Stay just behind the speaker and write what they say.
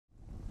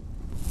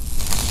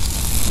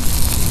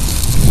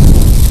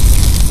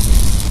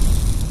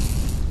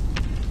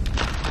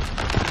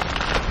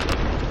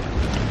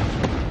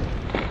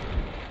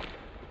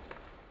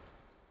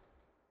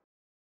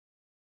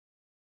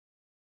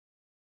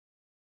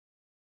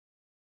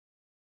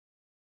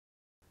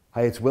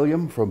Hi, it's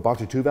William from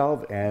Boxer 2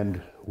 Valve,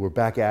 and we're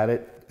back at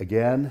it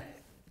again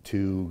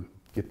to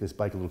get this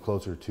bike a little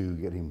closer to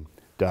getting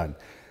done.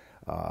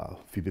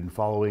 If you've been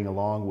following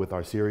along with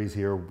our series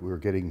here, we're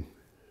getting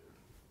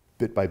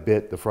bit by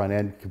bit the front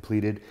end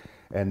completed,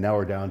 and now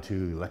we're down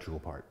to the electrical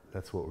part.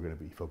 That's what we're going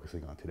to be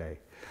focusing on today.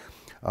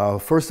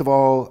 First of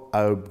all,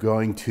 I'm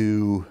going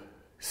to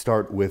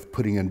start with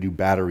putting a new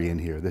battery in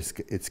here.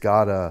 It's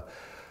got a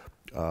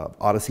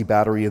Odyssey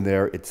battery in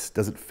there. It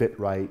doesn't fit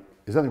right.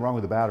 There's nothing wrong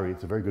with the battery.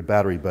 It's a very good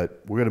battery,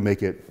 but we're going to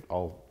make it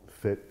all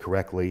fit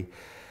correctly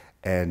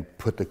and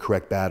put the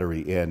correct battery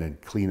in and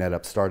clean that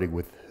up, starting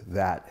with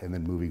that and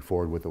then moving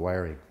forward with the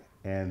wiring.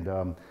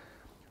 And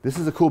this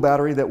is a cool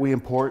battery that we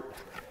import,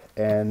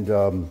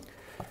 and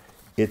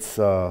it's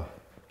a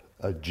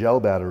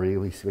gel battery.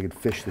 Let me see if I can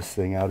fish this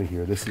thing out of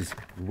here. This is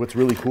what's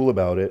really cool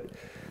about it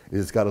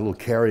is it's got a little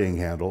carrying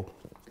handle,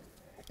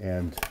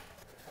 and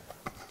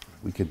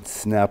we can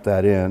snap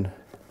that in.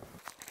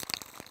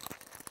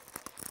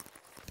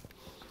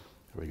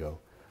 There we go.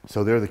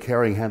 So there the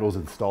carrying handle's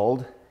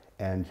installed,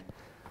 and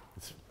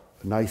it's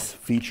a nice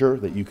feature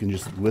that you can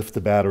just lift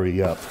the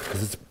battery up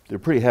because they're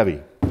pretty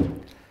heavy.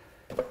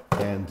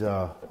 And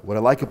what I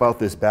like about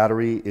this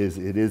battery is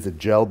it is a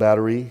gel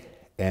battery,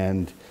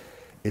 and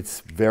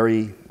it's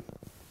very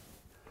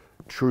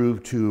true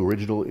to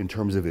original in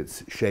terms of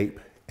its shape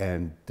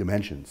and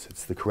dimensions.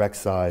 It's the correct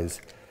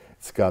size.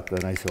 It's got the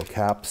nice little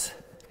caps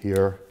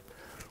here,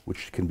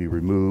 which can be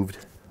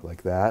removed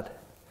like that.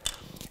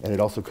 And it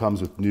also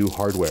comes with new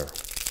hardware.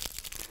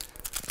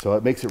 So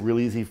it makes it real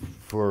easy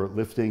for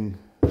lifting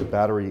the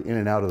battery in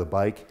and out of the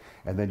bike,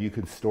 and then you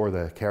can store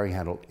the carrying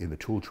handle in the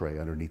tool tray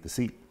underneath the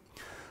seat.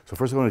 So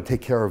first I'm going to take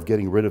care of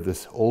getting rid of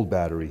this old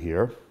battery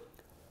here.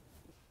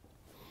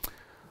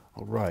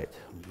 All right,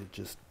 let me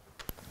just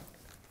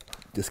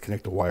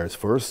disconnect the wires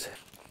first.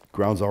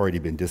 Ground's already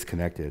been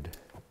disconnected.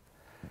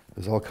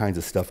 There's all kinds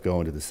of stuff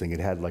going to this thing.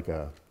 It had like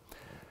a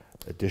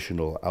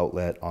additional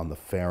outlet on the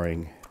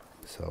fairing.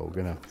 So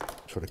we're gonna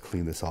sort of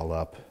clean this all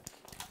up.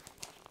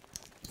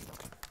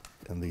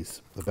 And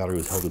the battery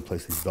was held in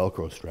place with these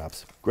Velcro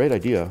straps. Great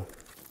idea.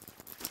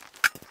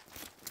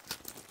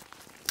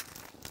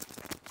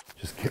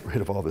 Just get rid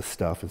of all this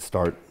stuff and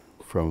start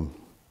from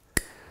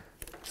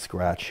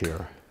scratch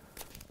here.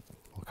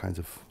 All kinds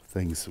of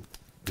things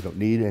we don't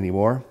need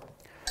anymore.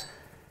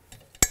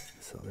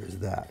 So there's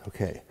that,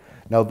 okay.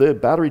 Now the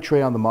battery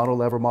tray on the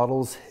mono-lever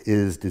models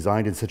is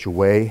designed in such a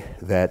way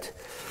that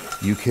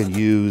you can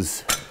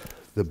use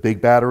the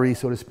big battery,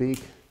 so to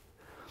speak,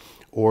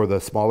 or the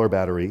smaller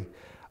battery.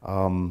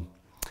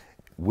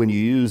 When you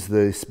use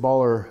the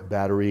smaller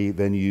battery,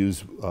 then you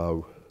use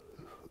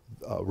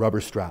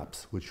rubber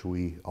straps, which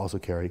we also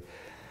carry.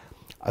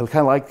 I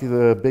kind of like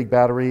the big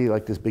battery,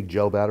 like this big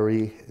gel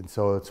battery, and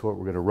so that's what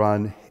we're going to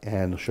run,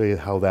 and I'll show you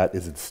how that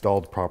is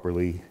installed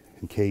properly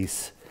in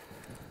case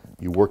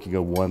you're working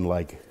on one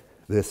like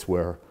this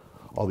where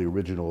all the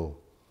original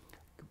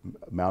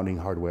mounting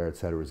hardware,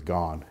 etc., is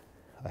gone.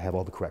 I have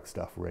all the correct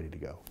stuff ready to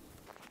go.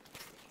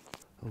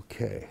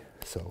 Okay,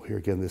 so here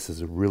again, this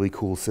is a really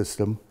cool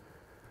system.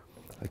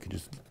 I can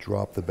just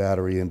drop the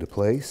battery into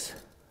place,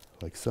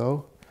 like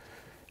so,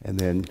 and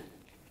then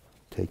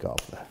take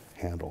off the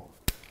handle.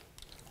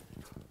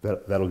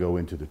 That'll go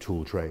into the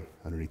tool tray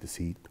underneath the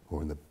seat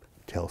or in the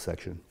tail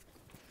section.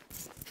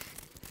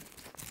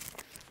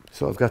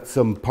 So I've got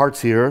some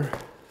parts here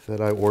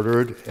that I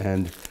ordered,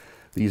 and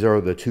these are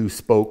the two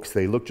spokes.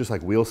 They look just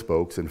like wheel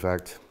spokes. In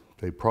fact,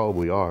 they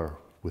probably are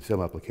with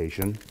some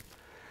application.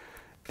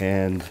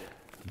 And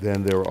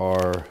then there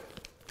are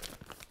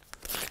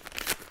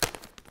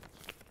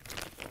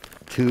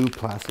two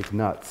plastic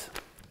nuts.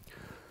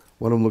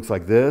 One of them looks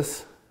like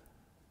this,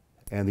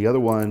 and the other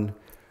one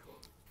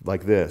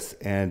like this.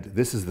 And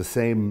this is the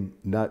same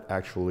nut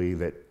actually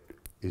that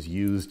is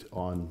used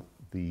on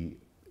the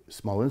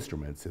small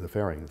instruments in the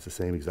fairing. It's the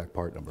same exact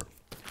part number.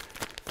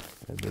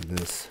 And then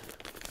this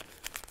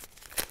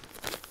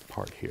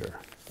part here.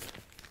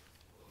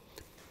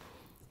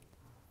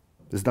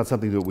 This is not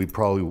something that we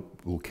probably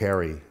will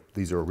carry.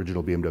 These are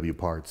original BMW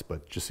parts,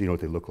 but just so you know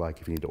what they look like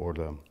if you need to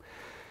order them.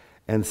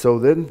 And so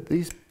then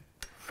this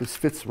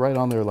fits right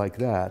on there like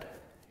that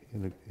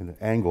in an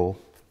angle.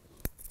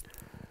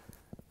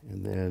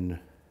 And then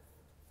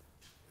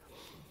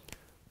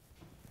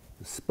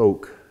the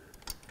spoke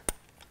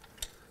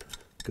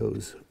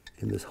goes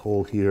in this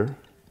hole here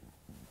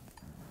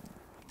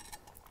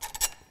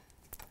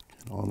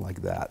and on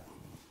like that.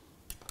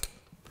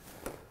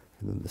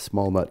 And then the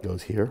small nut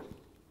goes here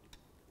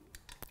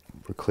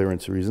for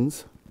clearance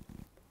reasons.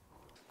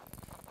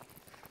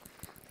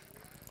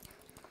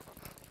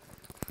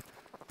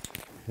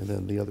 And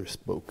then the other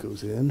spoke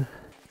goes in,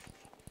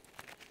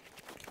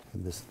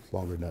 and this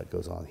longer nut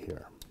goes on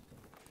here.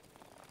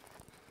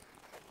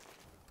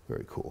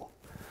 Very cool.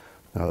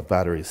 Now the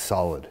battery is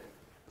solidly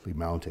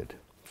mounted.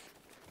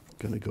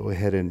 I'm going to go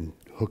ahead and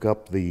hook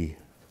up the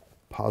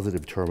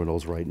positive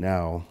terminals right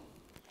now.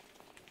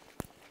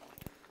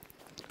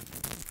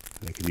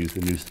 And I can use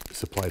the new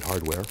supplied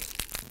hardware.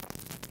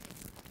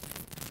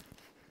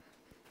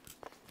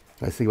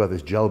 Nice thing about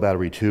this gel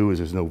battery too is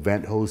there's no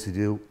vent hose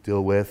to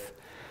deal with.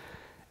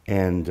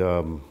 And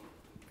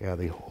yeah,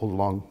 they hold a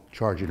long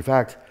charge. In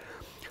fact,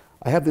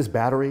 I have this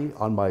battery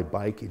on my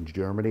bike in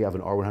Germany. I have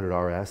an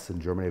R100 RS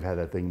in Germany. I've had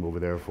that thing over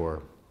there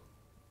for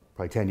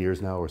probably 10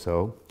 years now or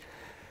so.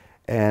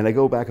 And I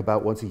go back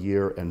about once a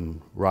year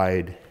and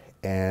ride.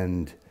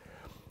 And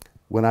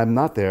when I'm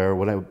not there,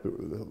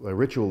 my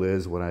ritual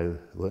is when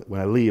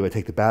I leave, I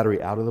take the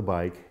battery out of the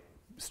bike,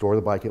 store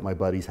the bike at my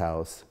buddy's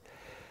house,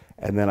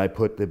 and then I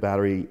put the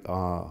battery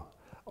on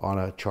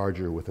a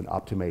charger with an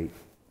Optimate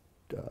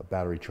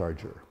battery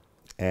charger,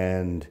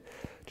 and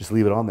just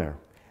leave it on there.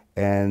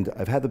 And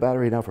I've had the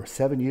battery now for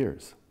 7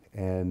 years,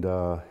 and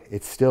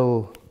it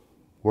still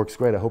works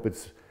great. I hope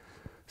it's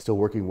still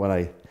working when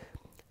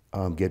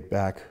I get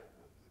back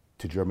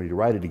to Germany to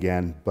ride it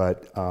again.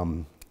 But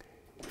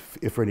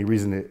if for any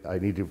reason I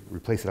need to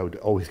replace it, I would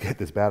always get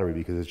this battery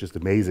because it's just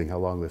amazing how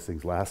long this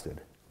thing's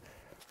lasted.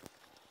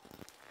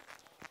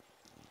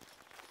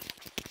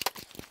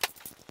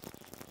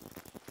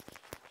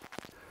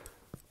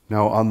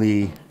 Now on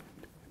the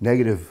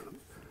negative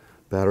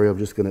battery, I'm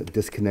just going to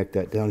disconnect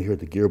that down here at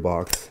the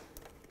gearbox.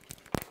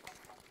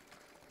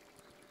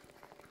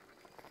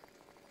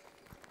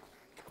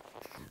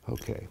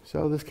 Okay,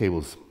 so this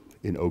cable's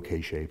in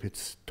okay shape.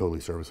 It's totally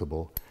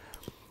serviceable.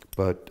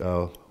 But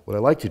what I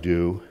like to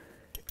do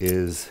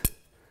is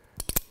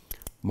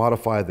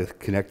modify the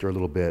connector a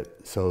little bit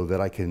so that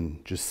I can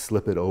just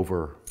slip it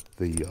over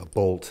the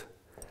bolt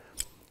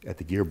at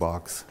the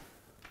gearbox.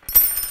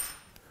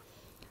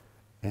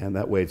 And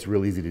that way it's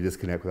real easy to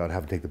disconnect without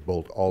having to take the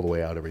bolt all the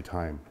way out every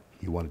time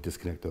you want to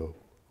disconnect the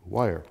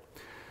wire.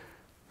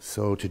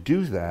 So to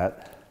do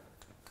that,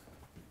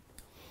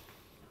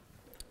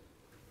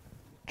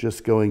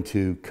 just going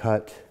to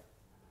cut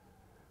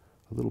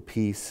a little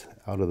piece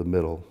out of the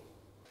middle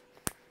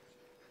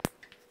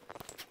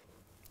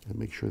and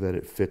make sure that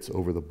it fits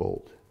over the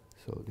bolt.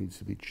 So it needs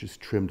to be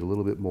just trimmed a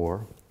little bit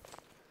more.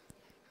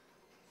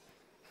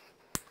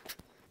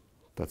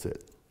 That's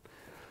it.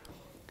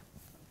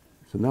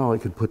 So now I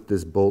can put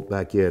this bolt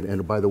back in.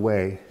 And by the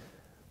way,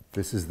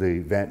 this is the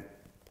vent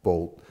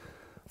bolt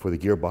for the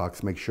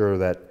gearbox. Make sure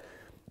that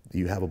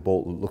you have a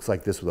bolt that looks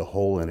like this with a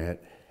hole in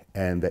it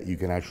and that you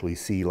can actually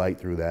see light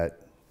through that,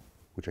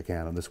 which I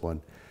can on this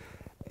one.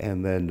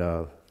 And then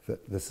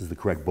this is the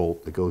correct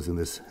bolt that goes in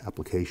this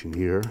application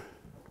here.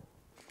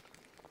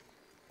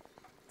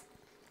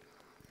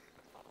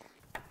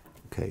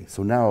 Okay,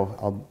 so now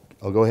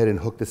I'll go ahead and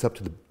hook this up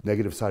to the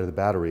negative side of the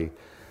battery,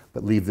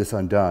 but leave this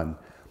undone.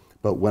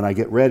 But when I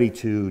get ready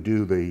to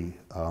do the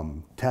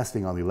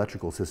testing on the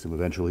electrical system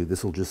eventually,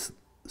 this will just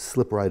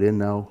slip right in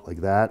now like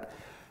that.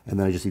 And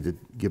then I just need to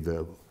give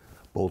the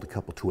bolt a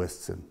couple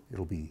twists and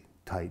it'll be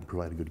tight and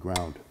provide a good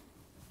ground.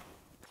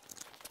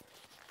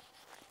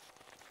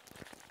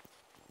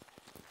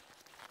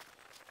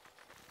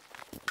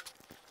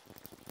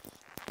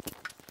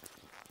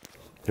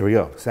 There we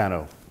go,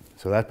 Sano.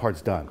 So that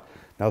part's done.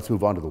 Now let's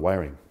move on to the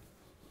wiring.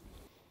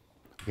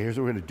 Okay, here's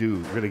what we're going to do.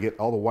 We're going to get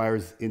all the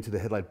wires into the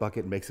headlight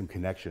bucket and make some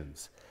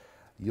connections.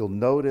 You'll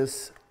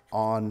notice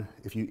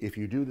if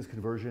you do this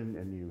conversion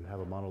and you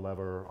have a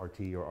monolever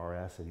RT or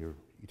RS and you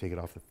take it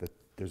off,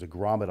 there's a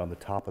grommet on the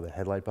top of the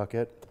headlight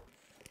bucket.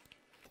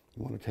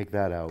 You want to take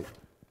that out.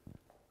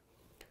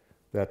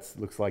 That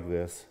looks like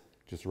this,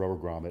 just a rubber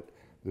grommet.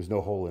 There's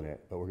no hole in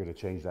it, but we're going to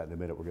change that in a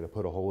minute. We're going to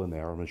put a hole in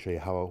there. I'm going to show you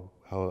how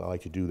I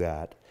like to do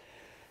that.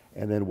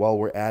 And then while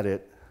we're at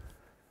it,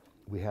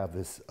 we have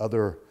this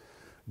other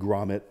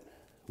grommet,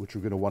 which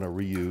we're going to want to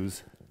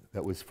reuse.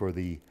 That was for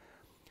the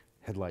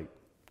headlight.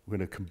 We're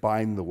going to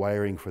combine the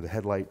wiring for the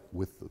headlight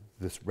with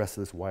this rest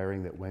of this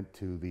wiring that went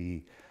to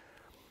the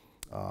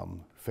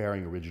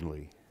fairing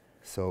originally.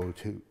 So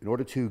in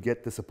order to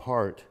get this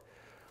apart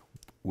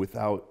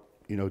without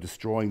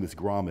destroying this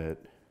grommet,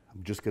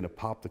 I'm just going to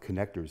pop the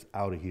connectors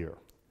out of here.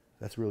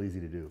 That's real easy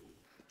to do.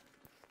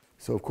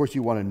 So of course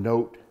you want to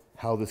note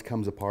how this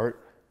comes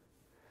apart.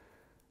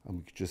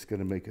 I'm just going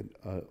to make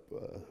a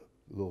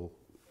little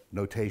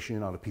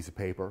notation on a piece of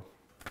paper.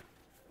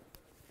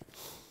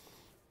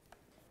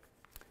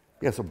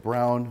 Yeah, so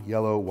brown,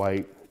 yellow,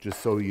 white,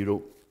 just so you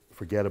don't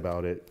forget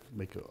about it.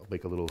 Make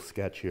a little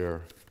sketch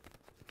here.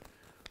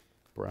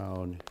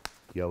 Brown,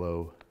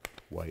 yellow,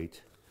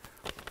 white.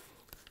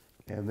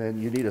 And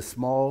then you need a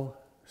small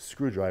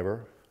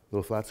screwdriver,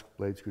 little flat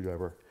blade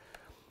screwdriver.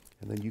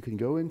 And then you can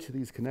go into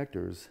these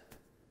connectors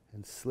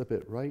and slip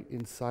it right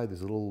inside.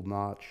 There's a little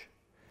notch,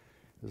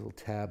 there's a little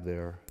tab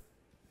there.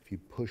 If you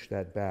push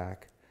that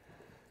back,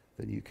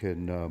 then you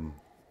can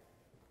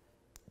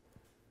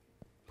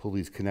pull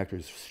these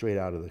connectors straight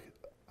out of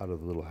the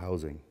little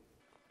housing,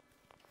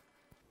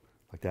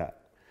 like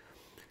that.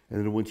 And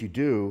then once you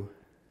do,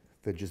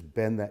 then just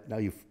bend that. Now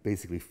you've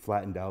basically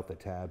flattened out the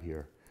tab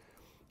here.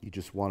 You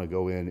just want to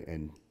go in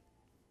and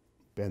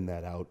bend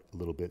that out a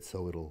little bit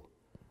so it'll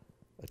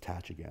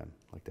attach again,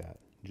 like that.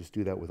 Just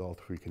do that with all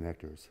three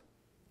connectors.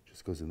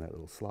 Just goes in that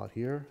little slot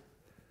here,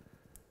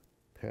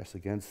 pass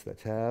against that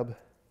tab,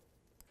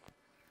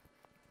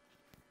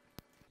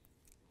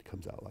 it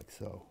comes out like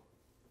so.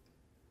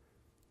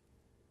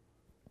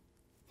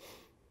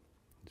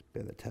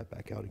 bend the tab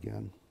back out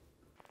again.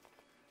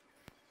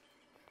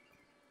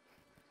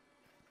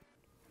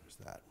 There's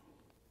that.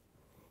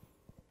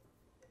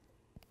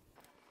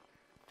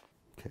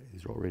 Okay,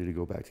 these are all ready to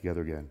go back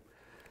together again.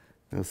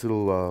 Now this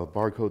little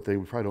barcode thing,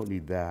 we probably don't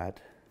need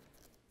that.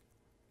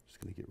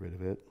 Just gonna get rid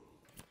of it.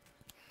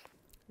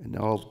 And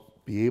now I'll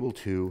be able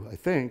to, I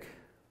think,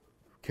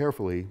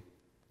 carefully,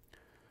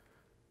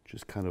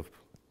 just kind of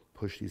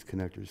push these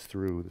connectors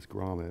through this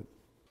grommet.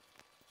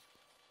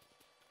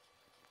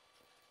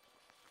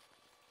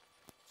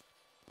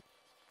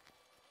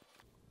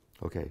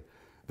 Okay,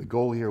 the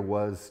goal here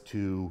was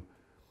to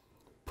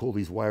pull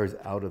these wires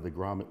out of the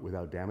grommet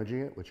without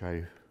damaging it, which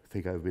I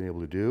think I've been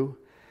able to do.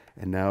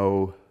 And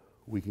now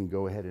we can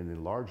go ahead and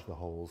enlarge the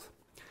holes.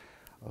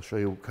 I'll show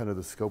you kind of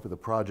the scope of the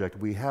project.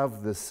 We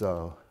have this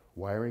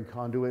wiring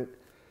conduit,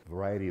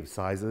 variety of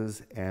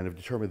sizes, and I've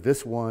determined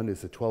this one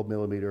is a 12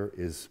 millimeter,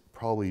 is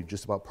probably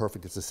just about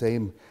perfect. It's the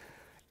same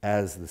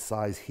as the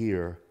size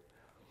here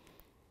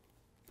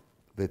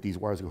that these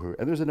wires go through.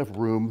 And there's enough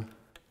room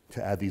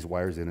to add these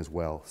wires in as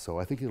well. So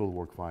I think it'll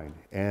work fine.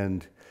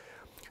 And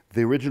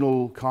the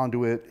original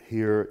conduit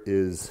here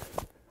is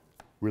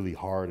really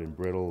hard and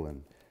brittle,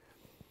 and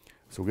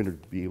so we're going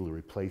to be able to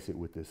replace it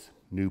with this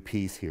new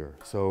piece here.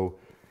 So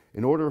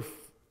in order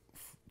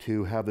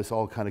to have this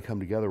all kind of come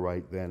together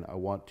right, then I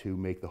want to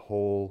make the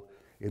hole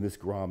in this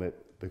grommet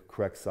the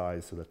correct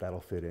size so that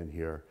that'll fit in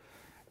here.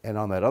 And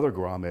on that other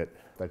grommet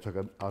that I took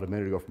out a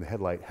minute ago from the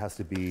headlight has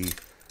to be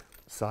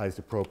sized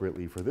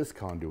appropriately for this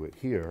conduit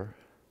here.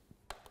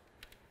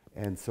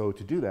 And so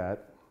to do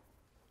that,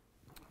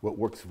 what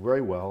works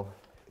very well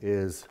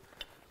is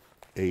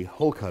a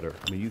hole cutter.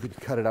 I mean, you could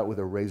cut it out with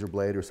a razor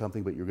blade or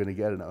something, but you're going to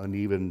get an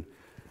uneven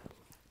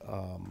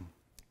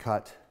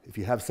cut. If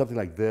you have something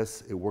like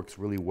this, it works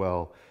really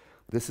well.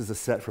 This is a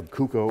set from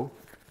Kuko,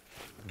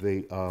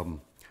 the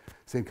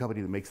same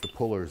company that makes the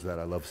pullers that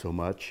I love so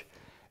much.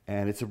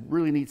 And it's a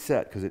really neat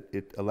set because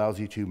it allows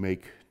you to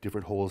make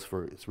different holes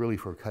for, it's really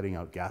for cutting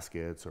out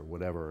gaskets or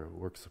whatever. It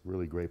works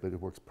really great, but it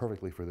works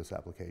perfectly for this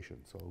application.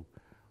 So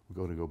we're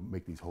going to go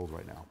make these holes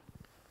right now.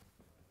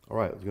 All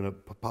right, I'm going to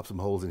pop some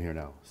holes in here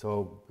now.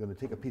 So I'm going to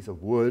take a piece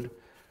of wood.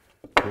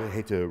 I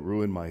hate to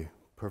ruin my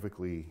perfect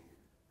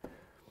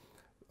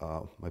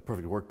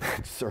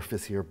workbench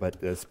surface here, but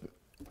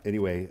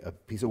anyway, a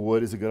piece of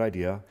wood is a good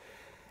idea.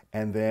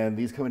 And then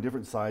these come in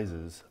different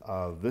sizes.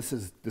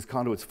 This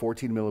conduit's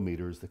 14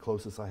 millimeters. The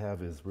closest I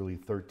have is really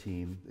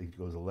 13. It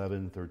goes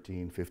 11,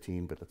 13,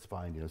 15, but that's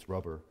fine, you know, it's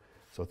rubber.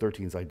 So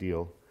 13 is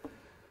ideal.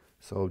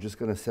 So just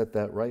going to set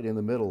that right in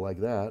the middle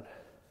like that.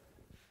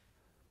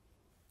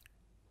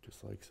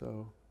 Just like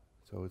so.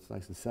 So it's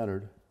nice and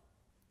centered.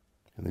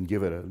 And then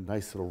give it a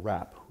nice little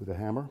wrap with a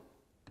hammer.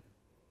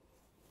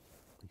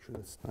 Make sure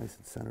that's nice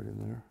and centered in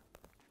there.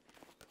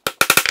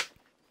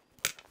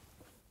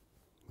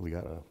 We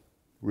got a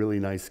really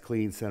nice,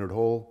 clean, centered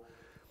hole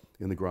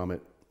in the grommet.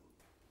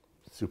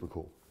 Super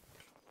cool.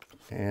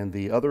 And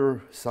the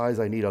other size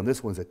I need on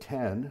this one's a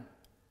 10.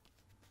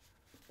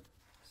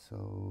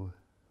 So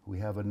we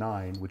have a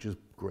 9, which is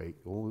great.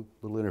 A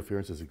little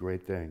interference is a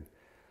great thing.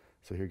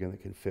 So here again,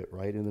 it can fit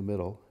right in the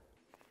middle.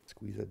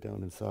 Squeeze that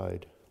down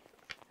inside.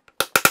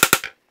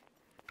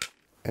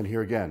 And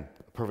here again,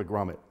 a perfect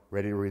grommet,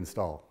 ready to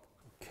reinstall.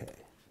 Okay,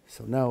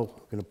 so now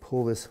I'm going to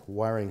pull this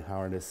wiring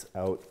harness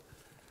out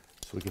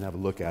so we can have a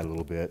look at it a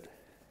little bit.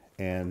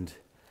 And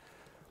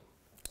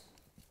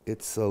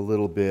it's a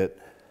little bit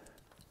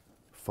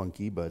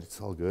funky, but it's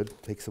all good.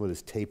 Take some of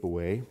this tape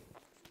away.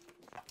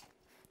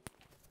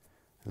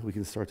 And we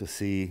can start to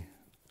see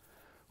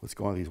what's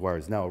going on with these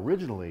wires. Now,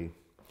 originally,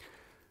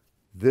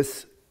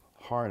 this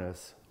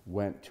harness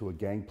went to a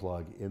gang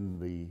plug in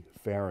the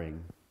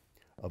fairing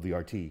of the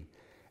RT,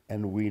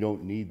 and we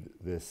don't need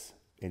this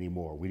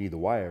anymore. We need the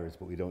wires,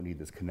 but we don't need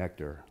this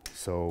connector.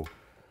 So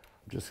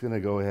I'm just going to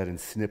go ahead and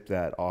snip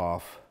that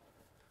off.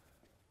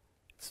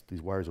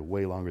 These wires are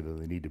way longer than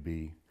they need to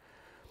be.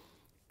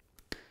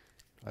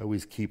 I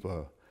always keep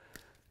a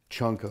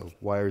chunk of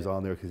wires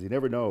on there because you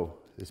never know.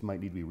 This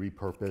might need to be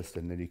repurposed,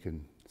 and then you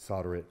can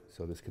solder it,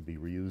 so this could be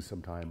reused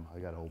sometime. I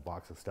got a whole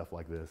box of stuff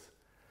like this.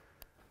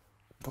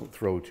 Don't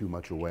throw too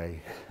much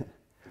away.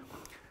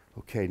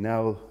 Okay,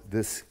 now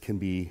this can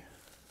be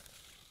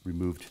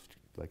removed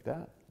like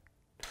that.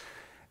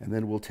 And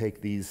then we'll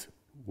take these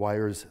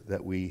wires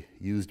that we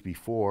used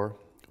before,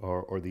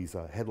 or these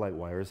headlight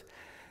wires,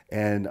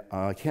 and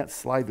I can't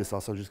slide this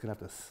off, so I'm just gonna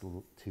have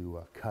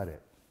to cut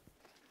it.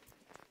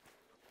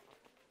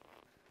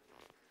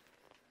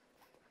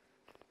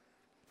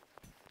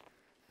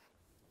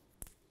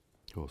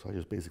 Cool, so I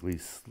just basically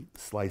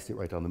sliced it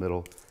right down the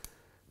middle.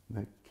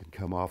 That can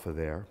come off of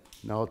there.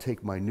 Now I'll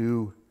take my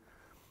new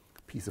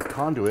piece of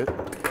conduit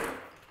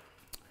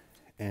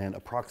and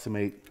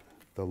approximate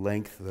the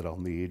length that I'll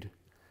need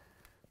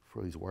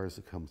for these wires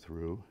to come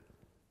through.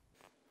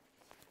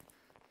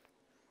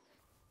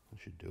 I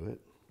should do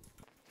it.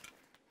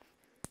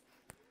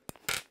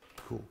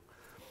 Cool.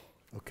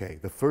 Okay,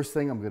 the first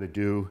thing I'm going to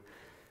do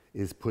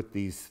is put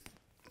these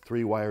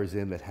 3 wires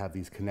in that have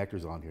these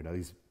connectors on here. Now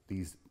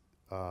these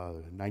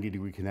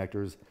 90-degree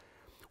connectors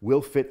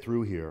will fit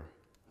through here.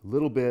 A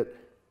little bit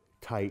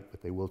tight,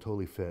 but they will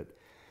totally fit.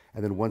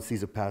 And then once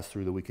these have passed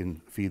through, then we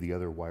can feed the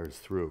other wires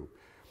through.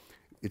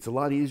 It's a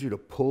lot easier to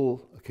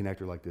pull a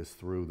connector like this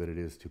through than it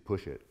is to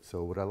push it.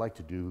 So what I like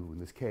to do in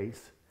this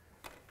case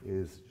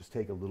is just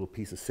take a little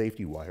piece of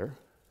safety wire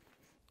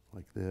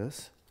like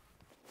this.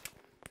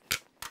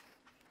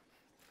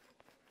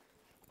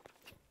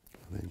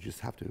 And then you just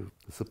have to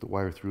slip the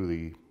wire through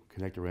the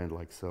connector end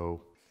like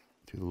so,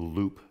 through the little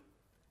loop,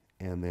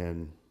 and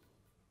then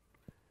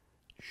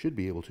you should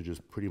be able to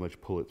just pretty much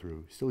pull it through.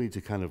 You still need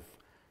to kind of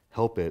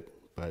help it,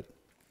 but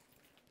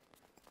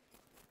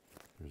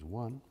there's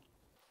one.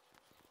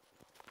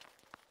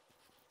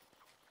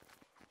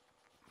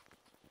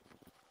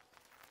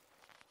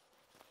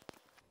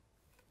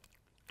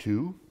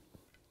 Two.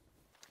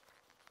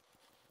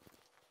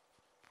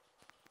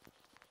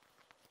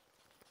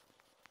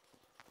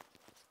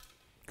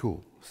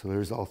 Cool. So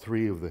there's all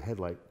three of the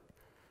headlight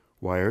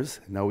wires.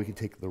 Now we can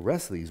take the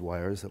rest of these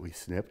wires that we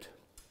snipped.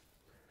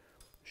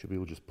 Should be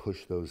able to just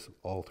push those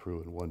all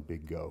through in one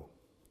big go.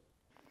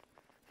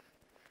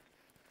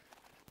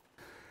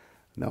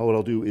 Now what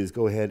I'll do is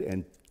go ahead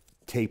and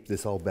tape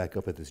this all back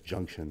up at this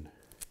junction.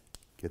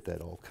 Get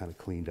that all kind of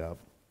cleaned up,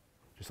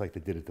 just like they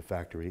did at the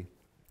factory.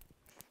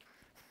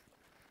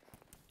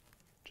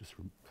 Just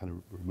kind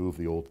of remove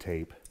the old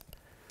tape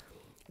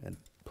and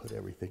put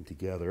everything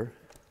together.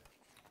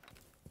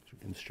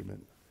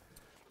 Instrument.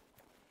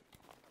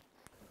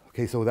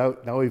 Okay, so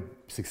now we've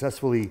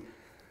successfully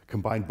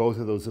combined both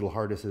of those little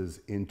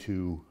harnesses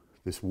into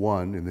this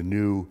one in the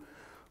new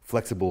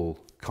flexible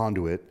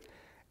conduit,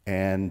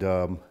 and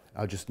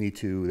I'll just need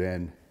to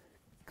then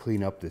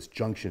clean up this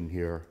junction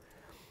here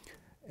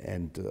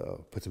and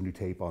put some new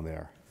tape on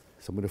there.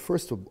 So I'm going to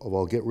first of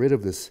all get rid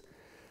of this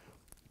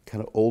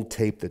kind of old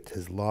tape that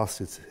has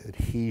lost its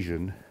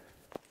adhesion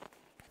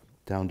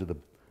down to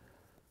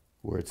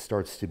where it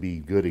starts to be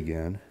good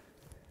again.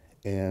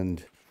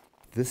 And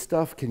this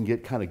stuff can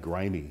get kind of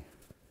grimy.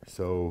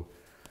 So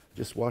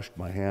just washed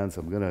my hands.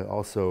 I'm going to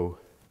also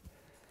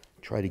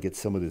try to get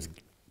some of this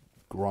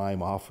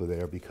grime off of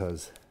there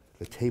because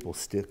the tape will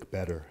stick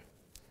better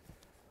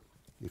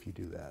if you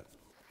do that.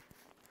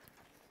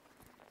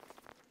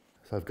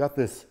 So I've got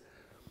this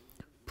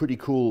pretty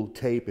cool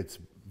tape. It's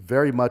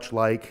very much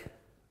like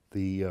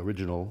the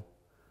original.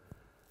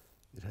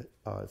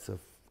 It's a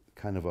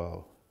kind of a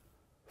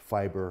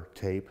fiber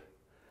tape.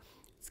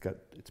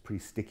 It's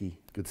pretty sticky,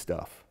 good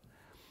stuff.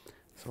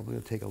 So I'm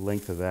going to take a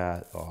length of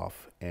that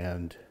off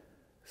and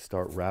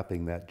start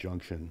wrapping that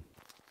junction.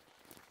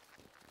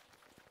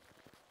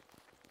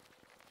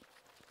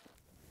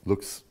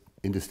 Looks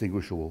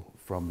indistinguishable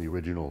from the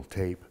original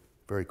tape.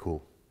 Very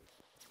cool.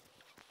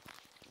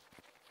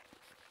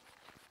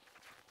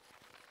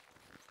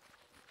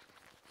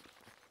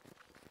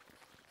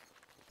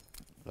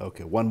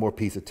 Okay, one more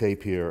piece of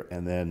tape here,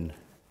 and then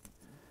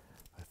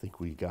I think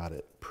we got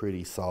it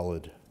pretty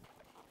solid.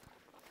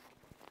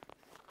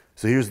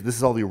 So this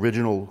is all the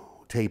original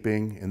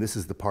taping, and this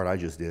is the part I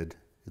just did.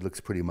 It looks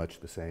pretty much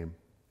the same,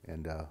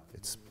 and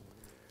it's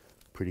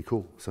pretty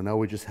cool. So now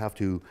we just have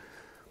to,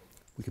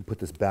 we can put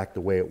this back the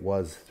way it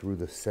was through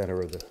the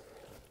center of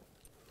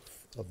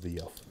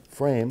the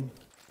frame.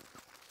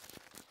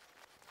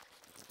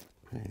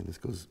 Okay, and this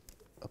goes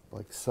up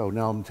like so.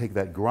 Now I'm going to take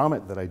that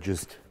grommet that I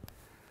just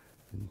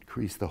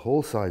increased the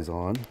hole size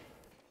on.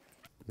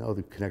 Now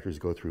the connectors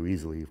go through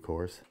easily, of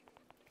course.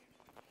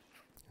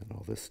 And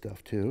all this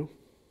stuff too.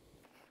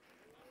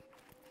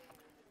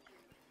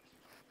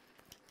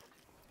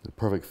 The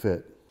perfect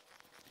fit.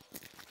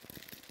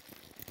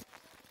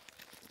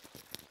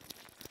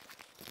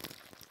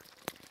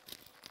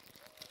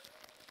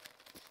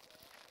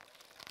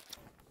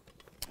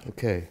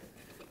 Okay,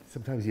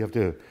 sometimes you have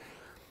to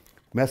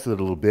mess with it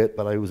a little bit,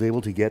 but I was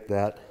able to get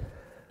that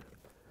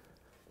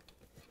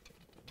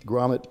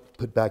grommet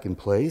put back in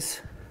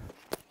place.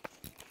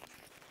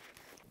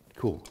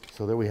 Cool,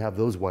 so there we have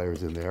those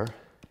wires in there,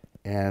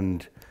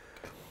 and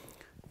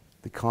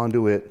the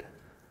conduit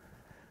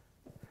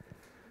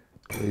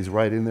lays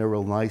right in there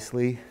real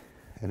nicely,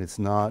 and it's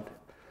not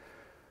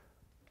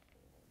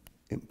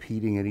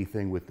impeding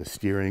anything with the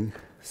steering,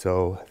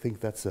 so I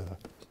think that's a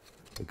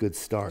good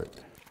start.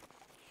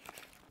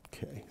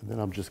 Okay, and then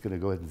I'm just going to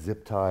go ahead and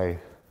zip tie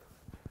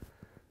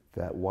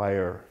that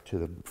wire to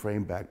the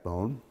frame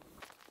backbone.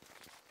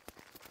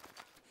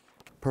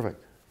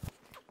 Perfect.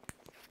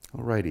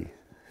 Alrighty,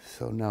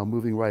 so now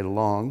moving right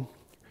along,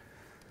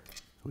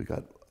 we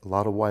got a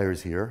lot of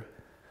wires here.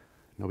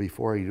 Now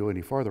before I go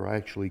any farther, I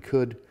actually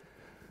could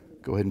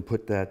go ahead and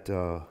put that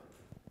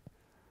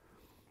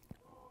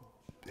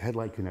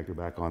headlight connector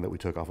back on that we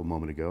took off a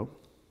moment ago.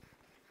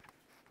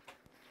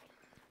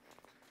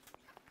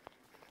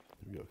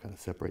 There we go, kind of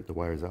separate the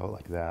wires out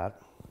like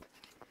that.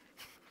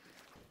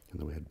 And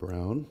then we had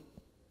brown.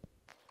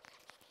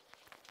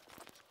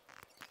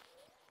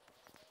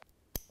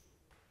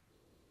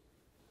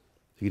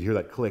 You could hear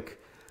that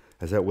click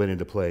as that went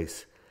into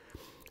place.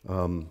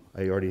 I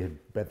already had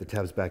bent the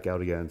tabs back out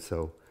again,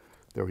 so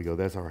there we go.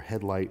 That's our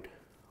headlight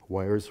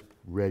wires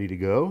ready to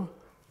go.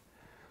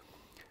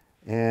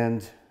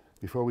 And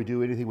before we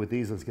do anything with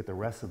these, let's get the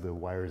rest of the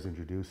wires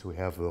introduced so we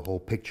have the whole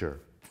picture.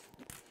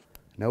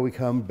 Now we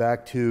come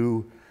back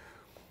to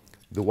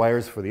the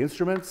wires for the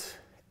instruments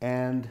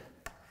and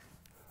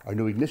our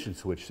new ignition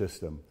switch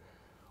system,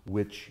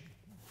 which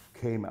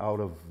came out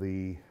of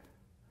the,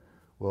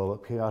 well,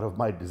 it came out of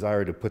my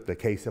desire to put the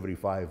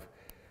K75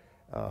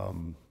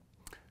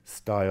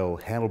 style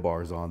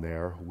handlebars on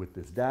there with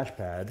this dash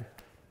pad.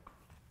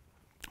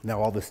 Now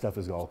all this stuff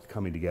is all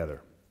coming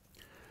together.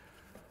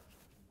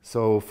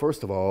 So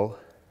first of all,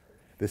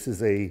 this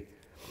is a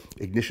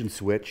ignition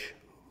switch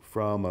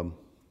from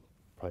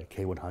probably a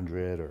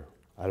K100 or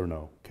I don't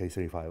know,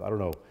 K75, I don't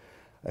know.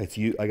 I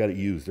got it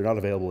used, they're not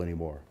available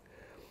anymore.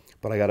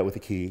 But I got it with a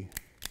key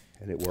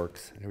and it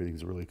works and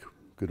everything's really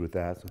good with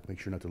that, so make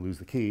sure not to lose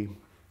the key.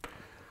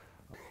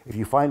 If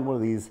you find one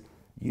of these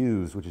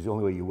used, which is the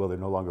only way you will, they're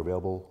no longer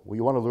available, what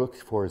you want to look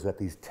for is that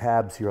these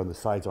tabs here on the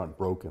sides aren't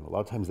broken. A lot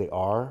of times they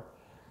are,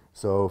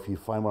 so if you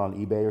find one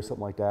on eBay or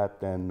something like that,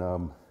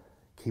 then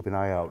keep an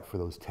eye out for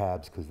those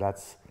tabs because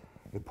that's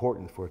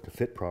important for it to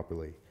fit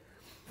properly.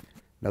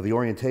 Now the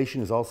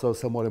orientation is also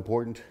somewhat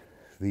important.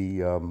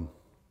 The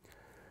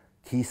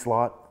key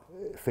slot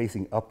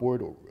facing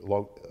upward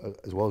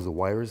as well as the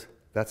wires,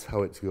 that's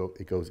how it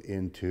goes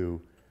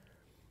into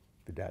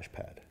the dash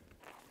pad.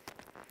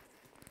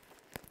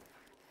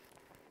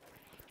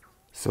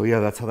 So yeah,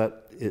 that's how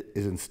that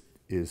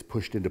is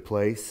pushed into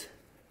place.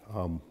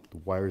 The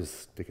wires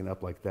sticking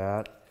up like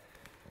that.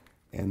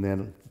 And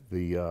then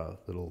the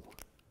little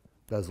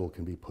bezel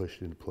can be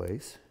pushed into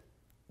place.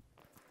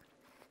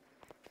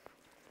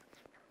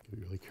 Be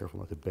really careful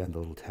not to bend the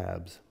little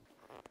tabs.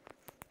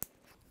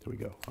 There we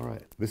go. All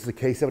right. This is a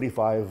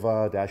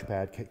K75 dash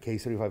pad,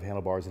 K75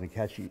 handlebars. And in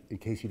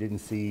case you didn't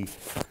see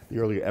the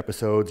earlier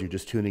episodes, you're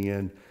just tuning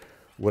in,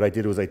 what I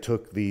did was I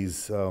took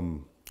these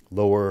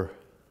lower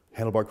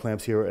handlebar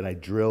clamps here and I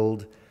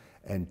drilled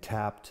and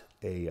tapped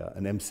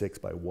an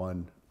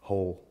M6x1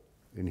 hole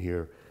in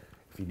here.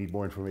 If you need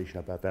more information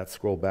about that,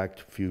 scroll back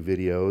a few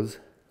videos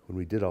when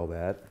we did all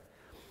that.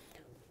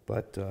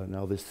 But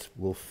now this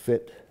will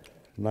fit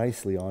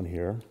nicely on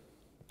here.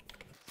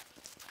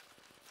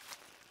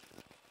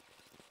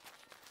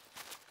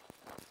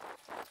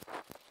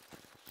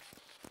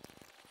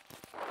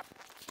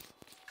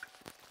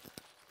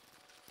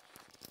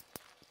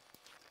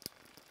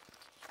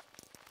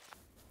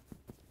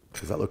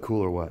 Does that look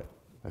cool or what?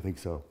 I think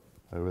so.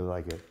 I really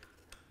like it.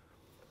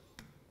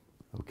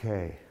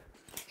 Okay.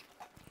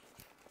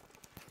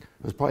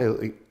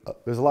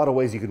 There's a lot of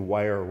ways you can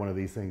wire one of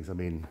these things. I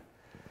mean,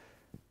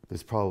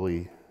 there's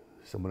probably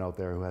someone out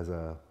there who has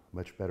a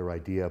much better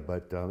idea,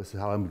 but this is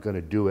how I'm going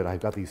to do it.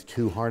 I've got these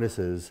two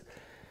harnesses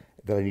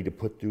that I need to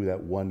put through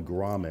that one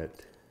grommet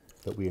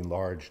that we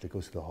enlarged that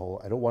goes to the hole.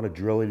 I don't want to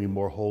drill any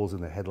more holes in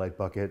the headlight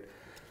bucket,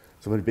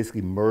 so I'm going to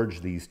basically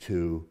merge these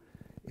two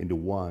into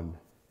one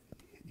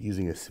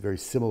using a very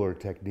similar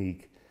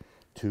technique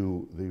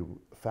to the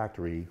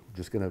factory.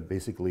 Just going to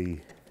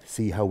basically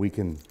see how we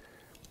can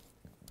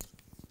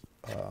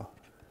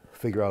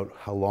figure out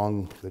how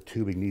long the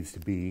tubing needs to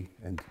be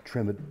and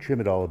trim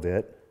it all a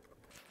bit.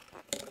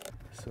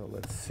 So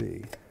let's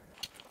see,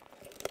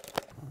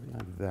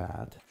 like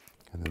that.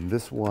 And then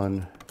this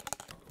one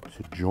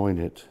to join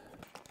it.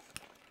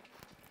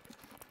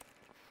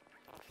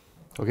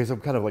 Okay, so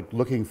I'm kind of like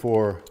looking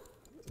for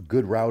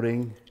good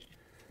routing,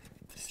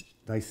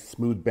 nice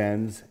smooth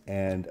bends,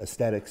 and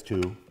aesthetics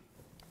too.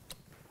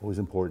 Always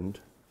important.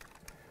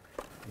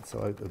 And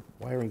so the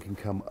wiring can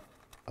come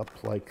up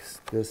like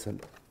this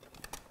and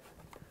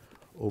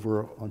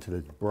over onto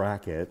the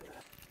bracket.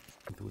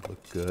 I think it would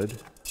look good.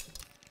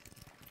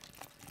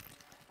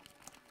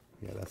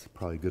 Yeah, that's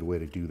probably a good way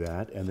to do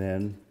that. And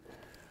then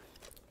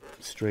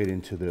straight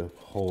into the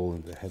hole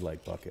in the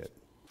headlight bucket.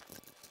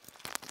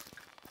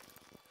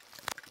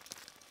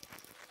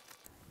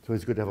 So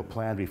it's good to have a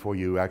plan before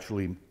you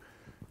actually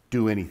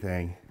do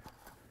anything.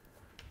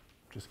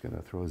 I'm just going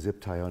to throw a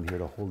zip tie on here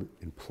to hold it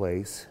in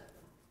place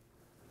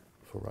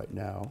for right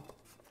now.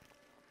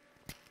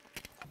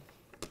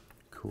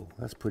 Cool,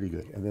 that's pretty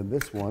good. And then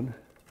this one,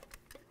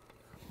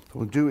 what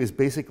we'll do is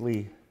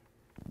basically,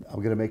 I'm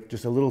going to make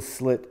just a little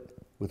slit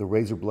with a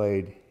razor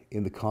blade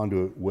in the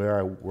conduit where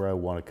I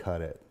want to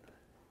cut it.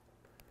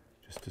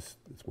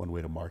 It's one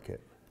way to mark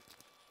it.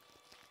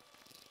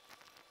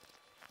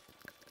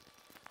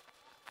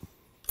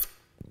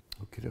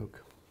 Okie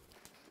doke.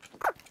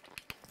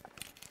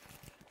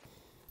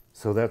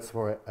 So that's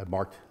where I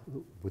marked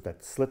with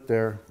that slit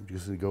there. I'm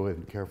just going to go ahead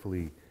and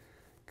carefully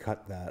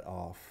cut that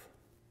off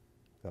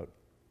without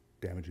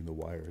damaging the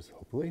wires,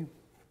 hopefully.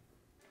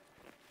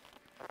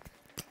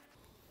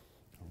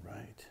 All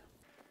right.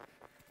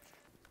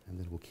 And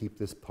then we'll keep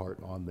this part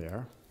on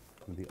there.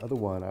 And the other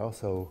one, I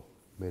also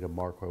made a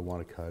mark where I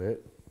want to cut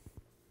it.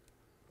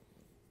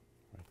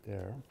 Right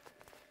there.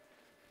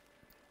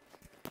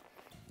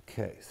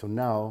 Okay, so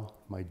now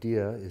my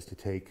idea is to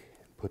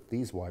put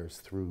these wires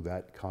through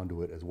that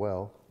conduit as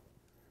well,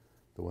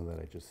 the one that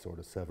I just sort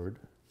of severed.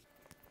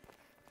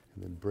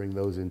 and then bring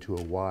those into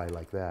a Y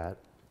like that.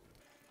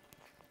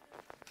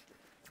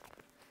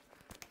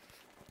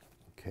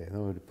 Okay, and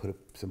I'm going to put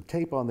some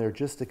tape on there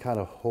just to kind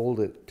of hold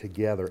it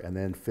together and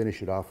then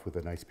finish it off with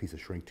a nice piece of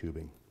shrink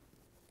tubing.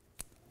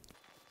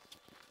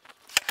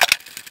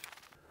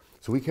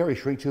 So we carry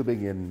shrink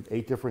tubing in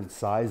 8 different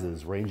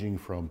sizes, ranging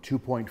from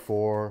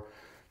 2.4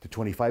 to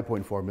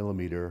 25.4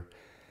 millimeter.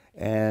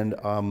 And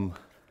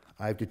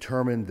I've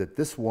determined that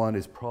this one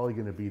is probably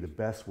going to be the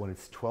best one.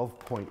 It's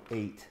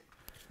 12.8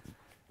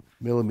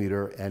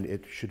 millimeter, and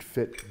it should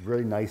fit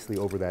very nicely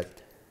over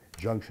that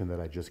junction that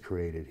I just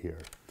created here.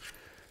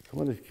 So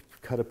I'm going to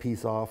cut a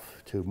piece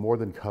off to more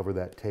than cover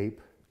that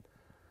tape,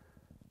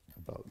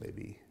 about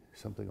maybe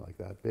something like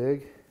that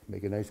big.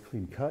 Make a nice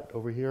clean cut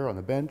over here on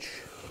the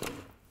bench.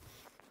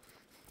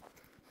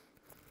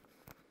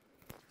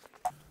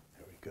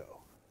 There we go.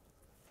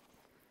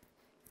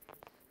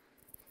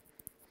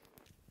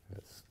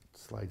 That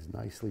slides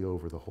nicely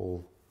over the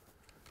whole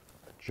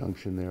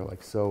junction there,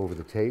 like so, over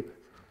the tape.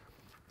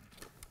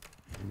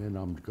 And then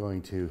I'm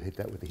going to hit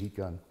that with the heat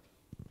gun.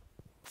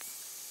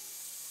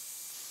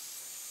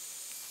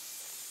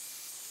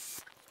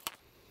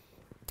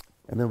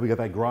 And then we got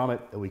that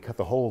grommet that we cut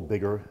the hole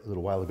bigger a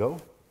little while ago.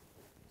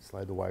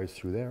 Slide the wires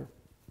through there.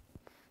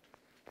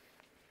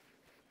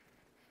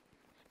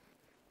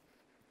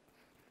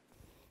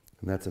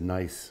 And that's a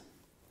nice,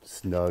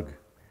 snug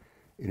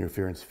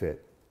interference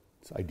fit.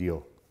 It's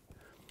ideal.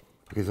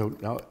 Okay, so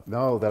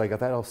now that I got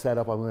that all set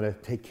up, I'm going to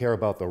take care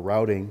about the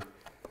routing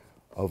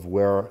of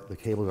where the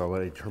cables are,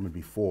 what I determined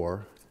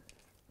before,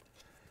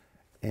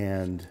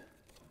 and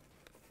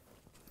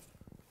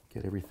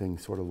get everything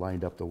sort of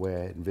lined up the way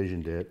I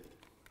envisioned it.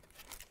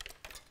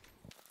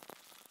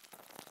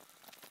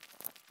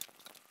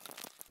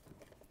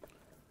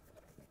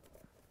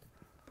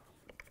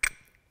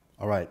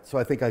 All right, so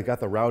I think I got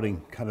the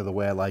routing kind of the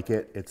way I like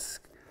it. It's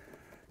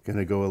going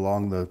to go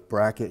along the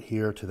bracket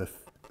here to the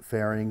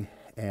fairing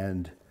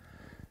and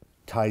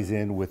ties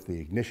in with the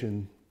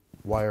ignition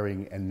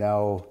wiring, and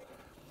now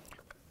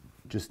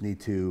just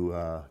need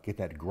to get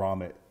that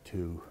grommet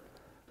to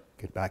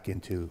get back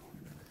into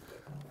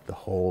the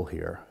hole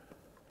here.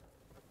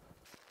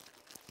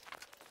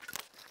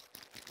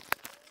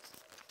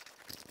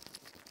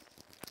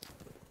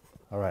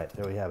 All right,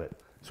 there we have it.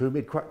 So we've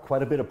made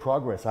quite a bit of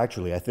progress,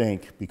 actually, I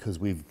think, because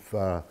we've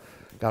got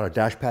our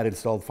dash pad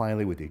installed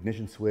finally with the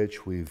ignition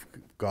switch. We've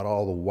got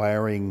all the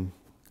wiring,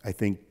 I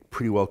think,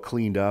 pretty well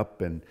cleaned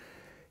up and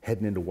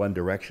heading into one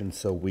direction,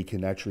 so we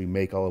can actually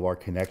make all of our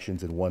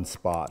connections in one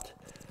spot.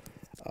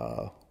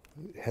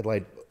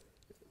 Headlight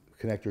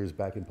connectors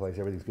back in place,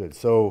 everything's good.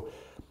 So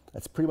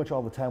that's pretty much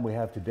all the time we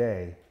have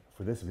today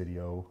for this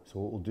video. So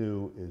what we'll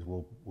do is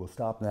we'll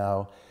stop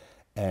now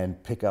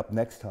and pick up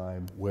next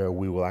time, where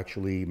we will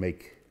actually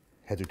make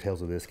heads or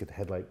tails of this, get the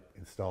headlight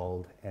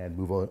installed, and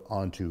move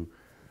on to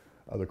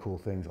other cool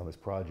things on this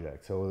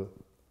project. So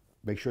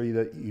make sure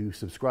that you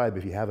subscribe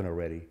if you haven't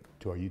already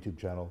to our YouTube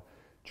channel.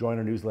 Join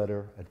our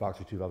newsletter at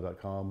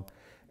boxer2valve.com,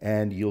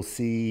 and you'll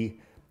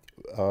see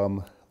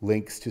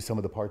links to some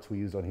of the parts we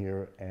used on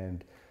here.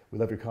 And we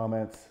love your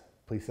comments.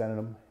 Please send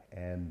them,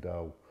 and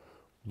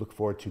look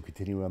forward to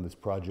continuing on this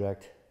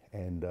project,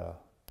 and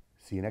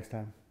see you next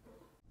time.